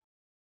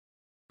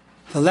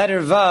The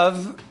letter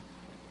Vav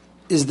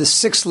is the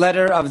sixth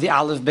letter of the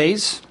Aleph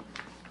Beis.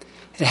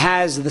 It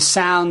has the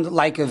sound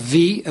like a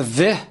V, a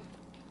V.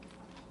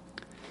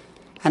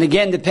 And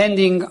again,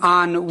 depending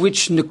on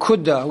which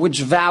nekuda,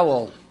 which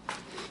vowel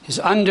is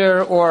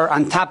under or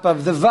on top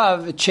of the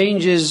Vav, it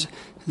changes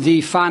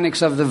the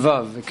phonics of the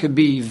Vav. It could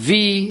be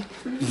V,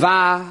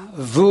 Va,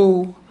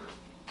 Vu,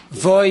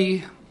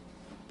 Voi,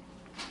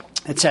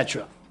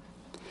 etc.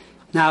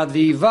 Now,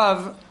 the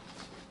Vav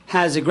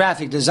has a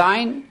graphic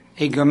design,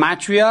 a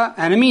gematria,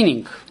 and a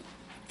meaning.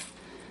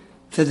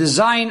 The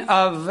design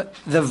of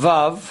the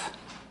Vav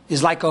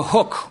is like a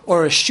hook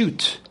or a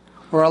chute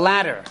or a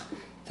ladder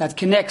that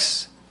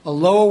connects a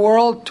lower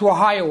world to a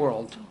higher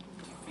world,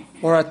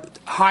 or a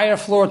higher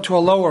floor to a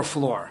lower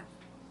floor.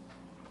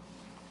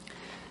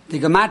 The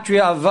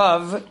gematria of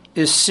Vav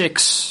is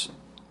 6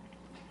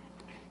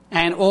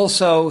 and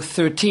also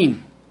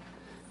 13,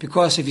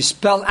 because if you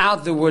spell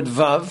out the word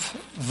Vav,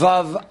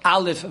 Vav,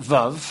 Aleph,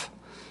 Vav,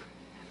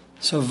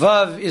 so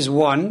Vav is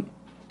 1,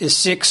 is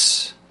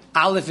 6,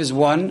 Aleph is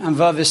 1, and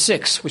Vav is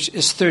 6, which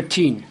is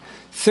 13.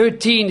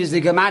 13 is the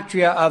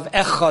gematria of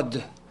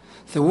Echad.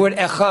 The word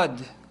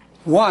Echad,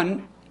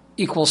 1,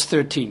 equals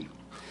 13.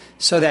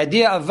 So the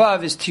idea of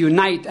Vav is to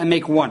unite and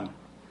make one.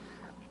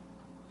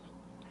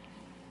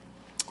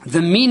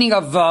 The meaning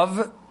of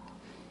Vav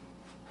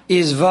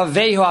is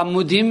Vavehu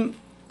Amudim.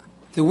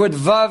 The word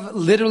Vav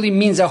literally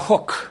means a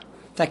hook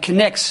that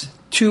connects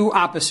two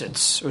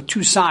opposites or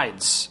two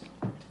sides.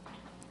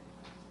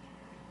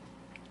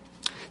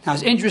 Now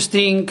it's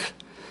interesting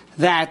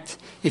that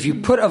if you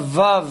put a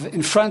Vav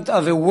in front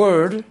of a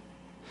word,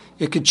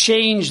 it could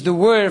change the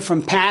word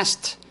from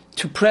past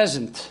to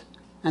present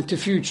and to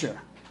future.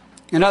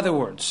 In other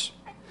words,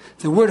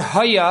 the word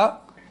Haya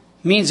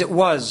means it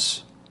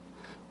was.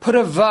 Put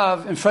a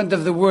Vav in front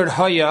of the word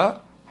Haya,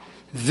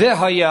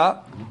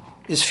 Vehaya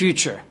is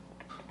future.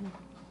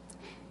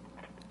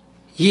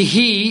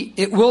 Yihi,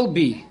 it will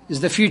be,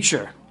 is the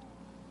future.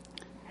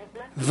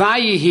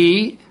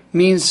 Vayihi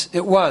means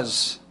it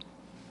was.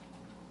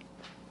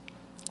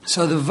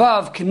 So the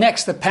Vav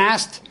connects the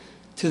past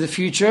to the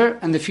future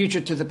and the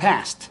future to the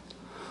past.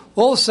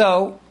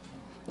 Also,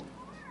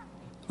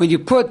 when you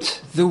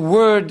put the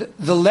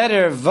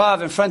letter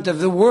Vav in front of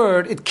the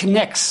word, it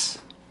connects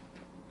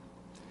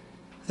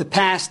the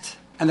past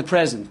and the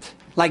present.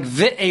 Like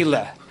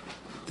Ve'ele.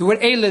 The word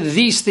Ele,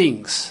 these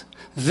things.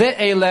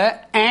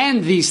 Ve'ele,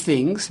 and these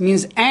things,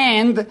 means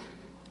and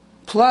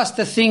plus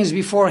the things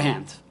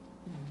beforehand.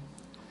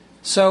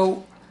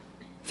 So,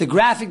 the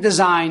graphic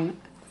design,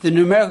 the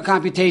numerical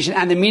computation,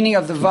 and the meaning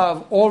of the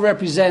Vav all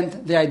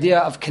represent the idea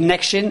of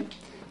connection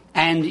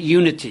and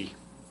unity.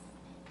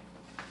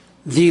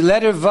 The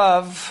letter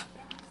Vav,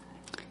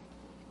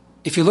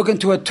 if you look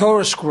into a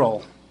Torah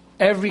scroll,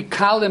 every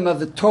column of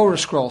the Torah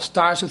scroll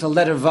starts with a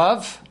letter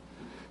Vav,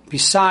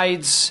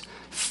 besides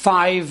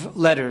 5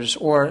 letters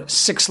or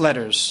 6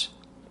 letters.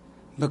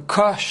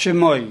 B'ka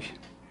Shemoy.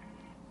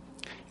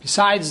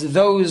 Besides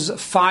those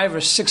 5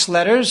 or 6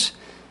 letters,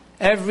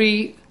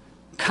 every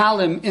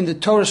column in the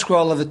Torah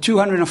scroll of the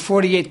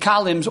 248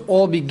 columns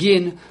all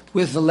begin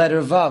with the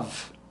letter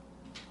Vav.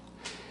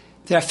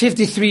 There are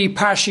 53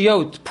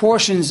 parshiot,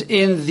 portions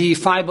in the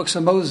 5 books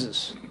of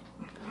Moses.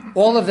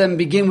 All of them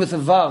begin with a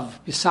Vav,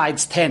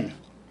 besides 10.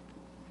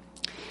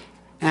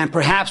 And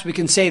perhaps we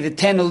can say the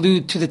 10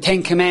 allude to the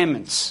 10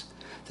 commandments.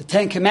 The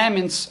 10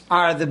 commandments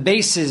are the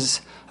basis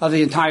of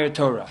the entire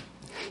Torah.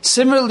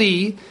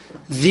 Similarly,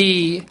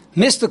 the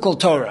mystical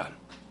Torah,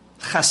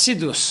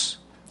 Chasidus,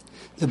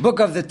 the book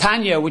of the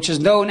Tanya, which is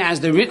known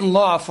as the written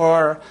law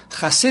for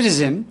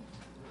Hasidism,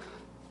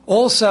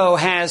 also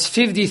has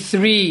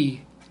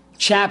 53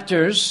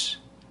 chapters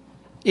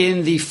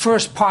in the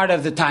first part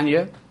of the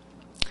Tanya.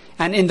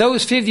 And in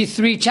those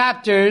 53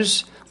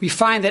 chapters, we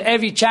find that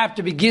every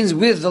chapter begins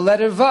with the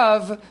letter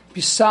Vav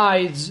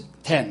besides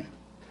 10.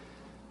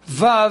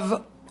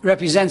 Vav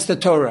represents the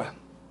Torah.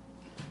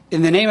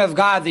 In the name of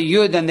God, the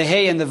Yud and the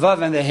Hey and the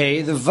Vav and the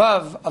Hey, the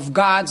Vav of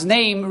God's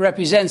name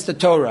represents the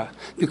Torah,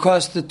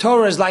 because the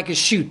Torah is like a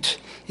chute.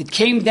 It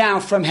came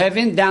down from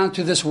heaven down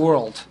to this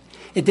world.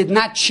 It did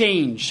not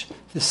change.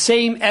 The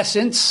same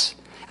essence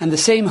and the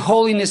same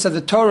holiness of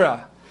the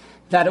Torah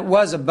that it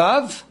was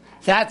above,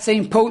 that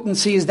same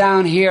potency is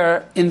down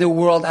here in the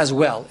world as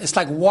well. It's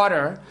like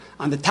water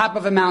on the top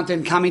of a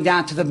mountain coming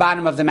down to the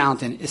bottom of the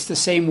mountain. It's the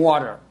same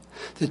water.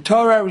 The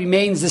Torah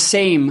remains the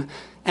same,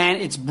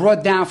 and it's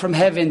brought down from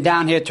heaven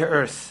down here to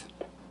earth.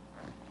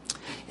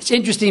 It's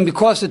interesting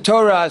because the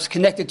Torah is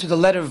connected to the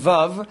letter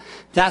Vav.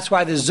 That's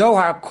why the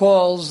Zohar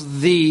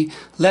calls the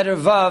letter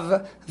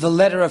Vav the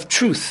letter of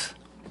truth.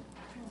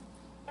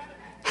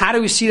 How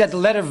do we see that the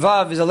letter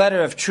Vav is a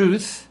letter of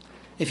truth?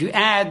 If you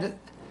add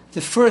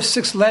the first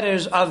 6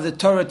 letters of the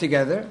Torah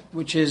together,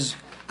 which is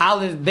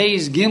Aleph,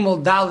 Beis,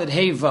 Gimel, Dalet,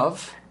 Hey,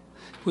 Vav,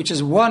 which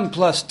is 1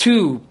 plus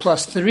 2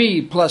 plus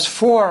 3 plus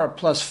 4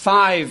 plus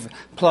 5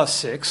 plus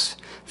 6,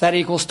 that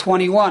equals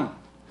 21.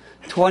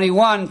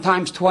 21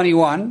 times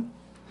 21,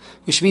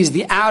 which means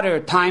the outer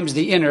times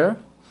the inner,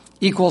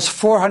 equals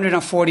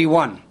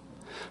 441.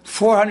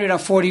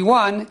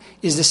 441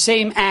 is the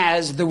same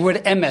as the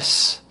word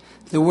emes,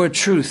 the word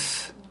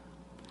truth.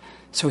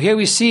 So here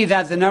we see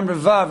that the number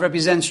Vav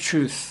represents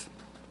truth.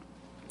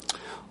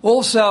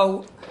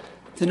 Also,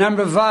 the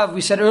number Vav,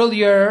 we said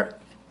earlier,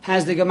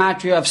 has the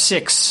gematria of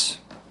 6.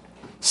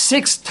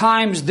 6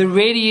 times the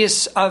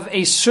radius of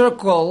a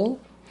circle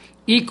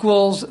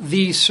equals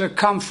the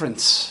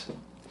circumference.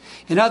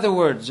 In other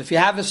words, if you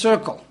have a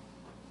circle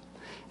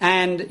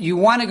and you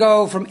want to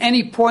go from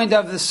any point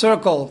of the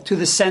circle to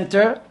the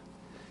center,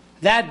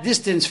 that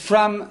distance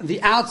from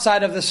the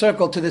outside of the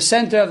circle to the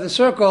center of the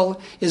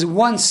circle is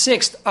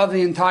 1/6 of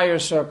the entire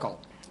circle.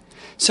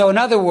 So in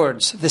other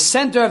words, the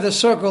center of the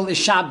circle is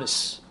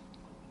Shabbos.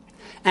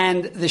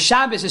 And the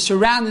Shabbos is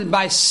surrounded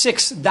by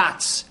 6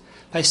 dots,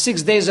 by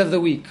 6 days of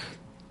the week.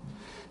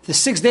 The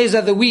 6 days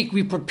of the week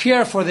we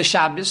prepare for the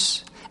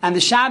Shabbos, and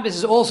the Shabbos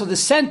is also the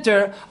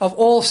center of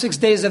all 6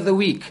 days of the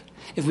week.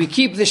 If we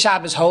keep the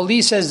Shabbos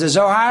holy, says the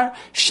Zohar,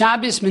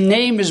 Shabbos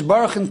minei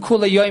mizbarchen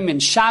kula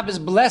yomin. Shabbos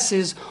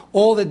blesses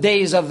all the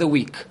days of the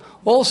week.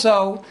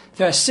 Also,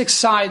 there are 6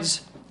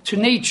 sides to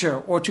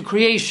nature or to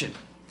creation.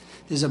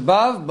 There's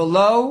above,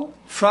 below,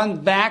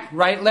 front, back,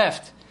 right,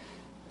 left.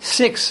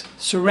 6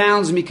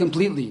 surrounds me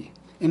completely.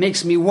 It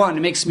makes me one.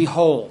 It makes me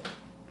whole.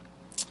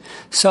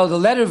 So the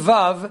letter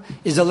Vav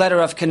is a letter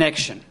of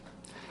connection.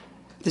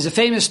 There's a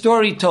famous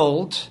story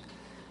told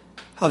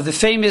of the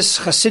famous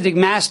Hasidic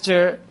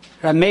master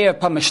Rameir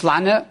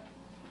Pamishlana,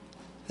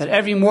 that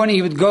every morning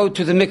he would go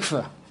to the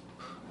mikveh.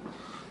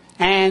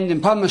 And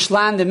in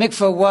Pamishlan, the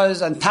mikveh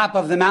was on top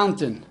of the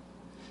mountain.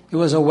 It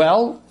was a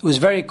well, it was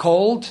very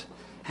cold,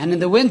 and in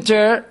the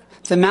winter,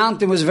 the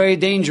mountain was very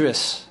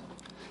dangerous.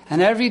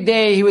 And every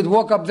day he would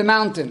walk up the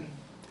mountain,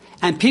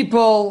 and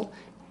people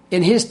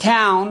in his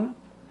town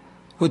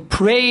would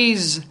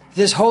praise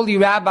this holy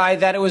rabbi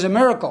that it was a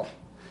miracle.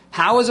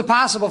 How was it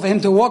possible for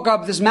him to walk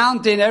up this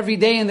mountain every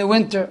day in the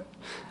winter?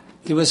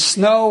 There was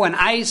snow and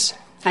ice,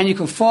 and you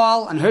can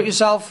fall and hurt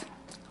yourself.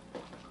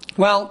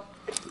 Well,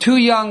 2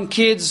 young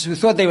kids who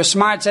thought they were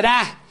smart said,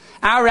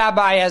 our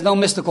rabbi has no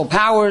mystical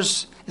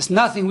powers. It's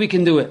nothing, we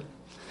can do it.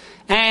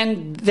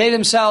 And they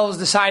themselves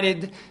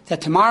decided that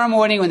tomorrow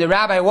morning when the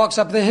rabbi walks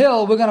up the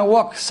hill, we're going to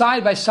walk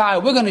side by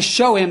side. We're going to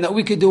show him that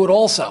we could do it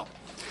also.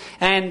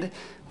 And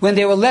when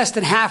they were less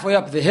than halfway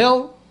up the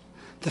hill,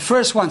 the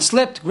first one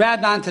slipped,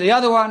 grabbed onto the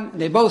other one.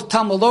 They both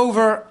tumbled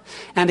over,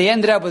 and they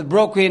ended up with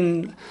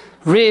broken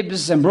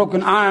ribs and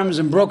broken arms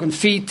and broken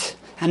feet,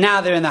 and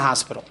now they're in the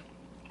hospital.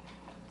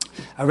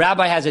 A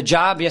rabbi has a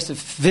job. He has to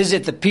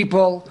visit the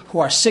people who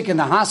are sick in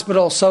the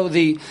hospital. So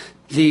the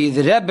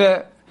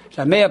Rebbe,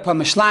 Rameir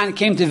Pamishlan,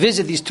 came to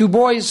visit these 2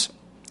 boys.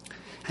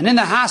 And in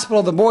the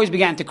hospital, the boys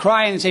began to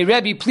cry and say,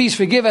 Rebbe, please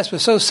forgive us. We're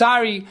so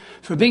sorry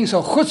for being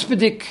so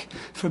chutzpahdik,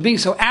 for being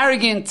so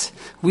arrogant.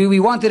 We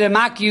wanted to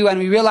mock you, and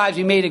we realized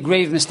we made a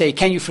grave mistake.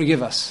 Can you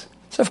forgive us?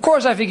 So, of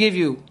course I forgive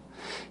you.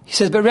 He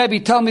says, but Rebbe,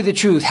 tell me the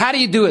truth. How do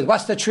you do it?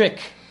 What's the trick?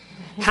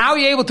 How are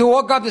you able to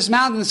walk up this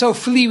mountain so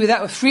freely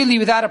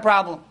without a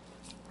problem?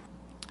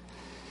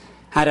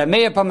 And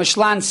Rameir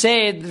Pamishlan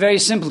said very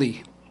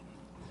simply,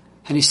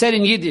 and he said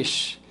in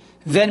Yiddish,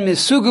 Wenn mir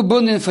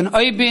zugebunden von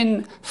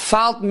oben,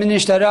 fällt mir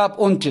nicht herab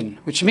unten,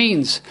 which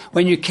means,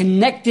 when you're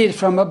connected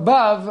from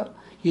above,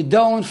 you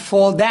don't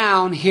fall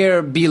down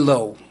here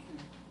below.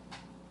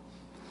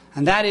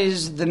 And that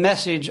is the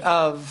message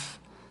of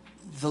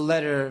the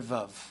letter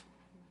Vav.